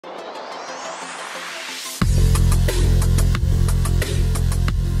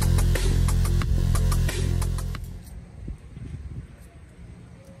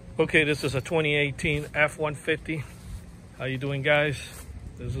Okay, this is a 2018 F-150. How you doing, guys?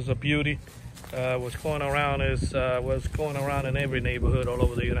 This is a beauty. What's going around in every neighborhood all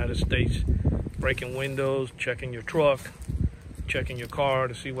over the United States. Breaking windows, checking your truck, checking your car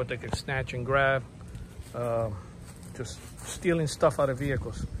to see what they can snatch and grab. Just stealing stuff out of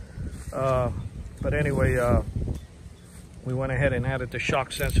vehicles. But anyway, we went ahead and added the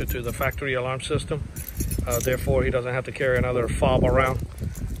shock sensor to the factory alarm system. Therefore, he doesn't have to carry another fob around.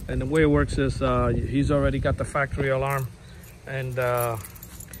 And the way it works is he's already got the factory alarm and the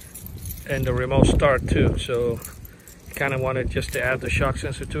remote start too. So he kind of wanted just to add the shock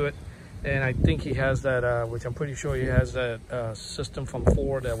sensor to it. And I think he has that, which I'm pretty sure he has that system from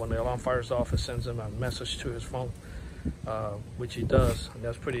Ford that when the alarm fires off, it sends him a message to his phone, which he does. And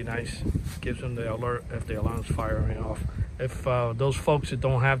that's pretty nice. Gives him the alert if the alarm's firing off. If those folks that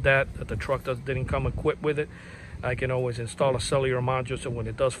don't have that the truck didn't come equipped with it, I can always install a cellular module so when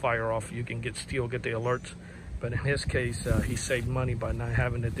it does fire off, you can still get the alerts. But in his case, he saved money by not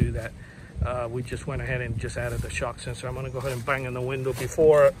having to do that. We just went ahead and just added the shock sensor. I'm gonna go ahead and bang on the window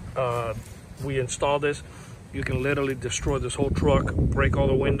before we install this. You can literally destroy this whole truck, break all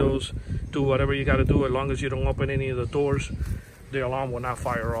the windows, do whatever you gotta do. As long as you don't open any of the doors, the alarm will not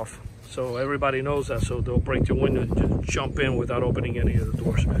fire off. So everybody knows that, so they'll break your window and just jump in without opening any of the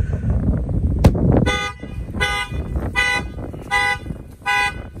doors.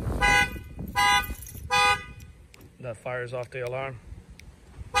 That fires off the alarm.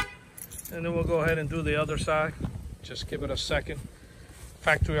 And then we'll go ahead and do the other side. Just give it a second.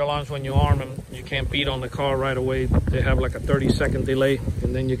 Factory alarms, when you arm them, you can't beat on the car right away. They have like a 30-second delay,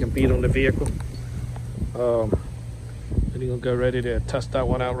 and then you can beat on the vehicle. And you'll get ready to test that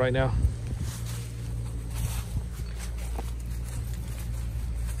one out right now.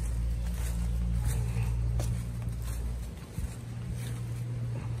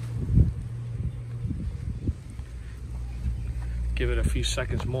 Give it a few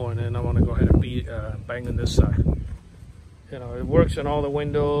seconds more, and then I want to go ahead and bang on this side. You know, it works in all the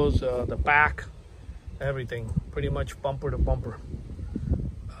windows, the back, everything, pretty much bumper to bumper.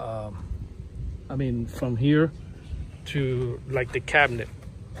 I mean, from here to like the cabinet,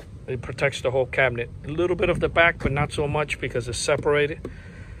 it protects the whole cabinet. A little bit of the back, but not so much because it's separated.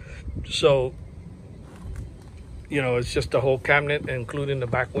 So, you know, it's just the whole cabinet, including the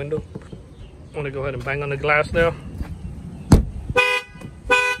back window. I'm gonna go ahead and bang on the glass now.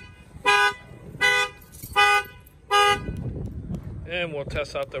 And we'll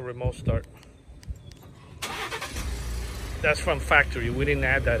test out the remote start. That's from factory. We didn't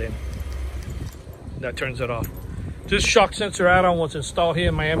add that in. That turns it off. This shock sensor add-on was installed here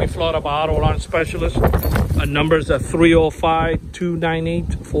in Miami, Florida by Auto Alarm Specialist. Our numbers are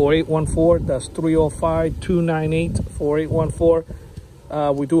 305-298-4814. That's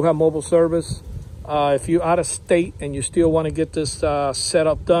 305-298-4814. We do have mobile service. If you're out of state and you still want to get this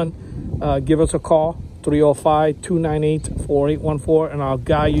setup done, give us a call. 305-298-4814, and I'll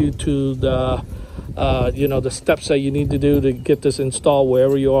guide you to the the steps that you need to do to get this installed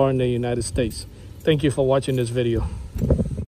wherever you are in the United States. Thank you for watching this video.